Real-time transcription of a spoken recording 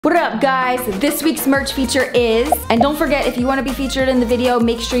What up guys? This week's merch feature is, and don't forget if you want to be featured in the video,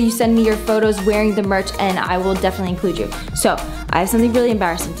 make sure you send me your photos wearing the merch and I will definitely include you. So, I have something really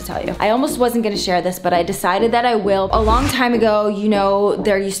embarrassing to tell you. I almost wasn't gonna share this, but I decided that I will. A long time ago, you know,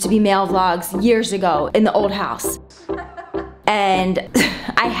 there used to be mail vlogs years ago in the old house. And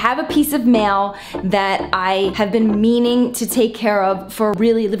I have a piece of mail that I have been meaning to take care of for a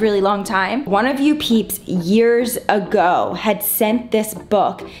really, really long time. One of you peeps years ago had sent this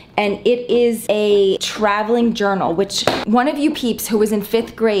book, and it is a traveling journal, which one of you peeps who was in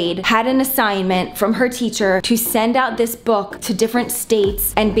 5th grade had an assignment from her teacher to send out this book to different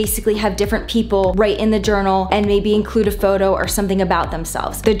states and basically have different people write in the journal and maybe include a photo or something about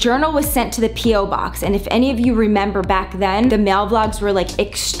themselves. The journal was sent to the P.O. box, and if any of you remember back then, the mail vlogs were like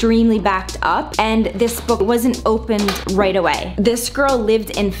extremely backed up and this book wasn't opened right away. This girl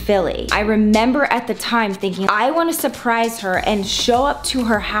lived in Philly. I remember at the time thinking, I want to surprise her and show up to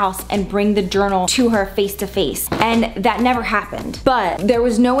her house and bring the journal to her face to face. And that never happened. But there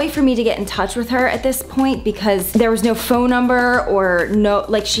was no way for me to get in touch with her at this point because there was no phone number or no,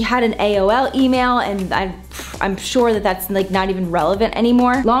 like she had an AOL email and I'm sure that that's like not even relevant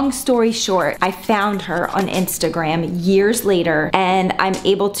anymore. Long story short, I found her on Instagram years later and I'm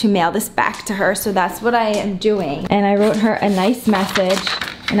able to mail this back to her, so that's what I am doing. And I wrote her a nice message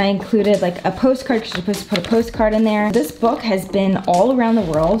and I included like a postcard because you're supposed to put a postcard in there. This book has been all around the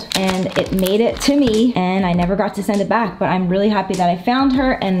world and it made it to me and I never got to send it back, but I'm really happy that I found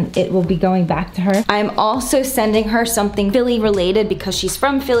her and it will be going back to her. I'm also sending her something Philly related because she's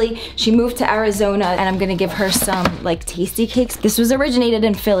from Philly. She moved to Arizona and I'm gonna give her some like tasty cakes. This was originated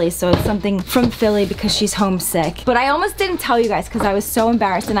in Philly, so it's something from Philly because she's homesick. But I almost didn't tell you guys because I was so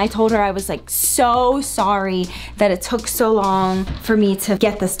embarrassed and I told her I was like so sorry that it took so long for me to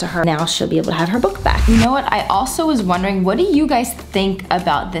get this to her. Now she'll be able to have her book back. You know what? I also was wondering, what do you guys think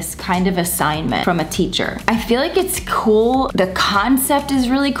about this kind of assignment from a teacher? I feel like it's cool. The concept is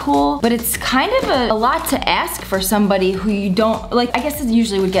really cool, but it's kind of a lot to ask for somebody who you don't, like, I guess it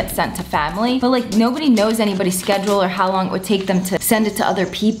usually would get sent to family, but like nobody knows anybody's schedule or how long it would take them to send it to other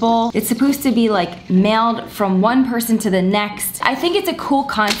people. It's supposed to be like mailed from one person to the next. I think it's a cool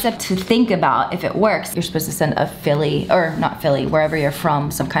concept to think about if it works. You're supposed to send a Philly, or not Philly, wherever you're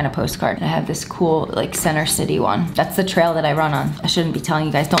from, some kind of postcard. And I have this cool like Center City one. That's the trail that I run on. I shouldn't be telling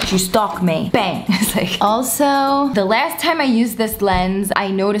you guys, don't you stalk me. Bang. It's like, also, the last time I used this lens,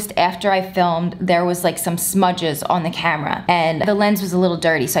 I noticed after I filmed, there was like some smudges on the camera and the lens was a little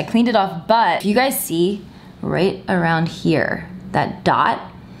dirty, so I cleaned it off. But if you guys see right around here, that dot,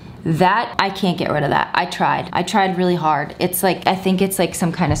 that, I can't get rid of that. I tried really hard. It's like, I think it's like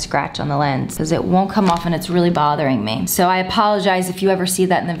some kind of scratch on the lens because it won't come off and it's really bothering me. So I apologize if you ever see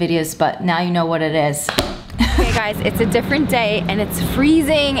that in the videos, but now you know what it is. Okay guys, it's a different day and it's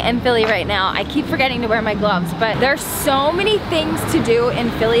freezing in Philly right now. I keep forgetting to wear my gloves, but there's so many things to do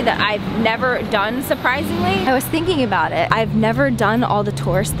in Philly that I've never done, surprisingly. I was thinking about it. I've never done all the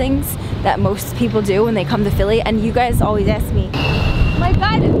tourist things that most people do when they come to Philly, and you guys always ask me, oh my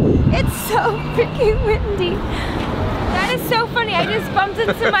God, it's so freaking windy. That is so funny. I just bumped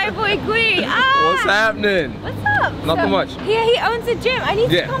into my boy Gui. Ah! What's happening? What's up? Nothing much. Yeah, he owns a gym. I need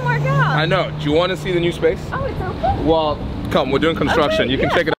to come work out. I know. Do you want to see the new space? Oh, it's open? Well, come. We're doing construction. Okay, you can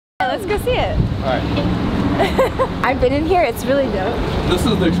check it out. Let's go see it. All right. I've been in here. It's really dope. This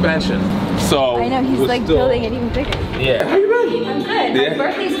is the expansion. So I know, he's like building it even bigger. Yeah. How you been? I'm good. My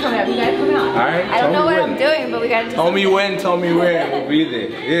birthday's coming up. You gotta come out. All right. I don't know what I'm doing, but we gotta do Tell me when. Tell me where. We'll be there.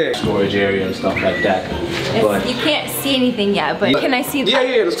 Yeah. Storage area and stuff like that. But you can't see anything yet, but can I see that?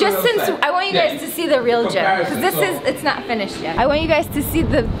 Yeah. Just since I want you guys to see the real gym, because this is, it's not finished yet. I want you guys to see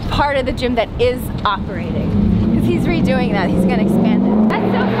the part of the gym that is operating. Because he's redoing that. He's gonna expand it. That's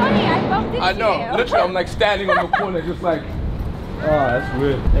so funny. I bumped into you. I know. Literally, I'm like standing on the corner just like, oh, that's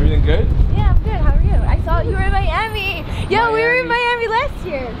weird. Everything good? Yeah, I'm good. How are you? I saw you were in Miami. Yo, we were in Miami last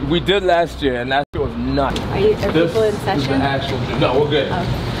year. We did last year, and last year was nuts. Are people in session? Is the actual, no, we're good.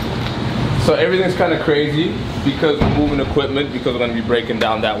 Okay. So everything's kind of crazy because we're moving equipment because we're going to be breaking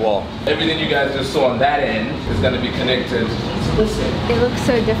down that wall. Everything you guys just saw on that end is going to be connected. Listen. It looks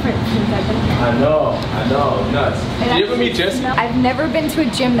so different since I've been here. I know, nuts. Did you ever meet Jesse? I've never been to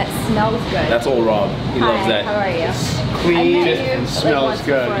a gym that smells good. That's all Rob. He loves that. How are you? Clean and smells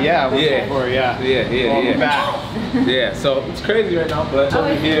good. Before. Yeah, before, yeah. Yeah. Back. Yeah, so it's crazy right now, but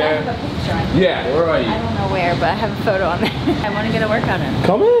over here. I have a picture on it. Yeah, where are you? I don't know where, but I have a photo on there. I want to get a workout in.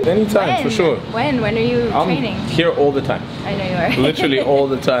 Come in anytime, for sure. When are you training? I'm here all the time. I know you are. Literally all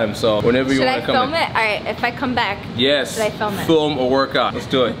the time, so whenever you want to come in. Should I film it? Alright, if I come back, yes. should I film it? Film or workout. Let's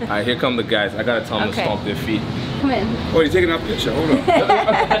do it. Alright, here come the guys. I gotta tell them to stomp their feet. Come in. Oh, you're taking that picture. Hold on.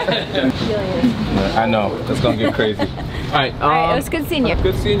 I know. That's gonna get crazy. All right. It was good seeing you.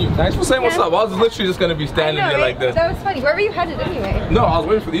 Good seeing you. Thanks for saying what's up. I was literally just gonna be standing there like this. That was funny. Where were you headed anyway? No, I was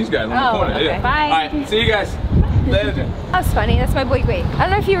waiting for these guys on the corner. Okay. Yeah. Bye. All right. See you guys. Later. That was funny. That's my boy Gwait. I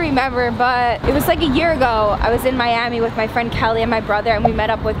don't know if you remember, but it was like a year ago. I was in Miami with my friend Kelly and my brother, and we met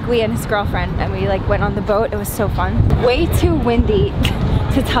up with Gwait and his girlfriend, and we like went on the boat. It was so fun. Way too windy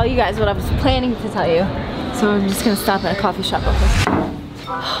to tell you guys what I was planning to tell you. So I'm just gonna stop at a coffee shop real quick.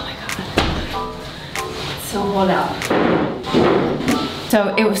 Oh my god. It's so cold out.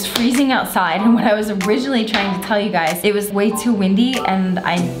 So it was freezing outside, and what I was originally trying to tell you guys, it was way too windy and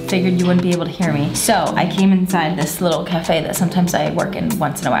I figured you wouldn't be able to hear me. So I came inside this little cafe that sometimes I work in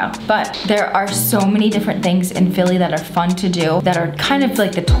once in a while. But there are so many different things in Philly that are fun to do that are kind of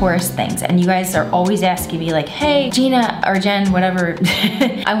like the tourist things. And you guys are always asking me like, hey, Gina or Jen, whatever,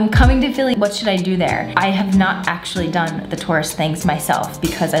 I'm coming to Philly, what should I do there? I have not actually done the tourist things myself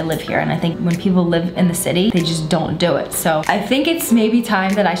because I live here. And I think when people live in the city, they just don't do it. So I think it's maybe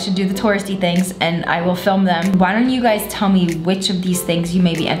time that I should do the touristy things and I will film them. Why don't you guys tell me which of these things you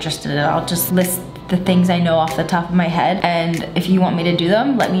may be interested in? I'll just list the things I know off the top of my head, and if you want me to do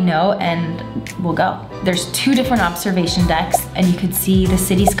them, let me know and we'll go. There's 2 different observation decks and you could see the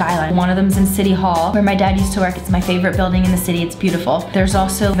city skyline. One of them's in City Hall where my dad used to work. It's my favorite building in the city. It's beautiful. There's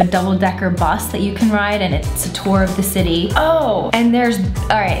also a double-decker bus that you can ride and it's a tour of the city. Oh, and there's,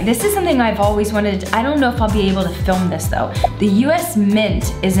 all right, this is something I've always wanted to, I don't know if I'll be able to film this though. The US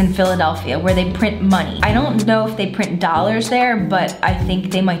Mint is in Philadelphia where they print money. I don't know if they print dollars there, but I think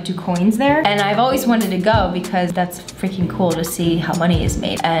they might do coins there. And I've always wanted to go because that's freaking cool to see how money is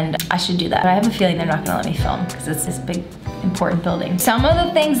made, and I should do that. But I have a feeling they're not gonna let me film because it's this big important building. Some of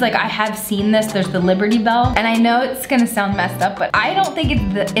the things, like I have seen this, there's the Liberty Bell, and I know it's gonna sound messed up, but I don't think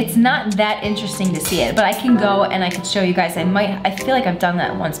it's not that interesting to see it, but I can go and I can show you guys. I feel like I've done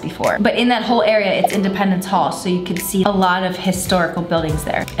that once before. But in that whole area, it's Independence Hall, so you can see a lot of historical buildings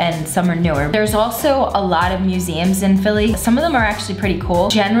there, and some are newer. There's also a lot of museums in Philly. Some of them are actually pretty cool.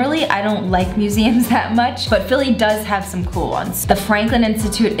 Generally, I don't like museums that much, but Philly does have some cool ones. The Franklin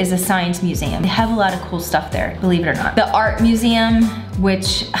Institute is a science museum. They have a lot of cool stuff there, believe it or not. The Art Museum,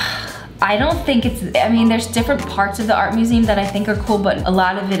 which I don't think it's, I mean, there's different parts of the art museum that I think are cool, but a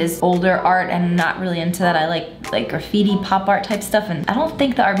lot of it is older art and I'm not really into that. I like graffiti, pop art type stuff, and I don't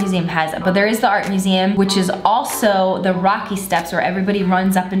think the art museum has it, but there is the art museum, which is also the Rocky Steps where everybody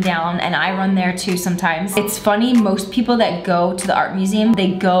runs up and down, and I run there too sometimes. It's funny, most people that go to the art museum,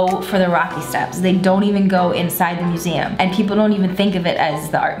 they go for the Rocky Steps. They don't even go inside the museum, and people don't even think of it as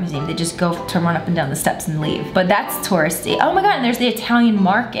the art museum. They just go to run up and down the steps and leave. But that's touristy. Oh my god, and there's the Italian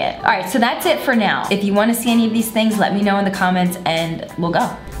market. All right, so that's it for now. If you want to see any of these things, let me know in the comments and we'll go.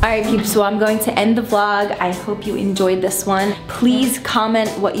 Alright peeps, so I'm going to end the vlog. I hope you enjoyed this one. Please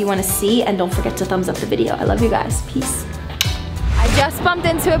comment what you want to see and don't forget to thumbs up the video. I love you guys. Peace. I just bumped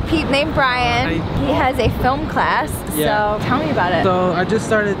into a peep named Brian. He has a film class, so tell me about it. So I just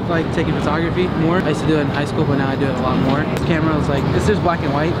started like taking photography more. I used to do it in high school, but now I do it a lot more. This camera was like, it's just black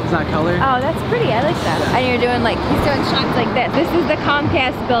and white, it's not color. Oh, that's pretty, I like that. And you're doing like, he's doing shots like this. This is the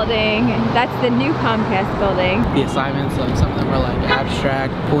Comcast building. That's the new Comcast building. The assignments, like some of them are like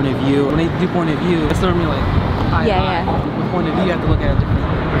abstract, point of view. When they do point of view, it's normally like eye to eye. With point of view, you have to look at a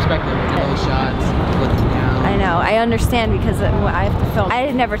different perspective. Those shots, looking down. I know, I understand because I have to film.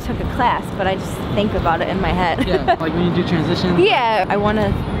 I never took a class, but I just think about it in my head. Yeah, like when you do transitions. Yeah, I want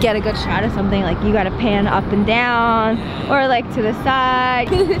to get a good shot of something, like you got to pan up and down or like to the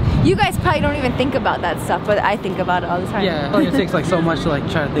side. You guys probably don't even think about that stuff, but I think about it all the time. Yeah, it takes like so much to like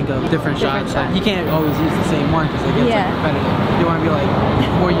try to think of different shots. Like, you can't always use the same one because it gets like repetitive. You want to be like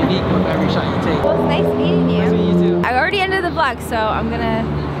more unique with every shot you take. Well, it's nice meeting you. Nice meeting you too. I already ended the vlog, so I'm gonna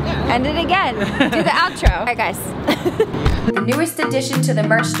end it again. Do the outro. Alright guys. The newest addition to the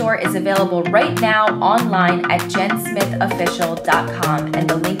merch store is available right now online at jensmithofficial.com, and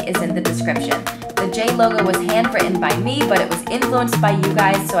the link is in the description. The J logo was handwritten by me, but it was influenced by you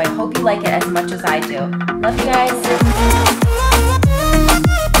guys, so I hope you like it as much as I do. Love you guys.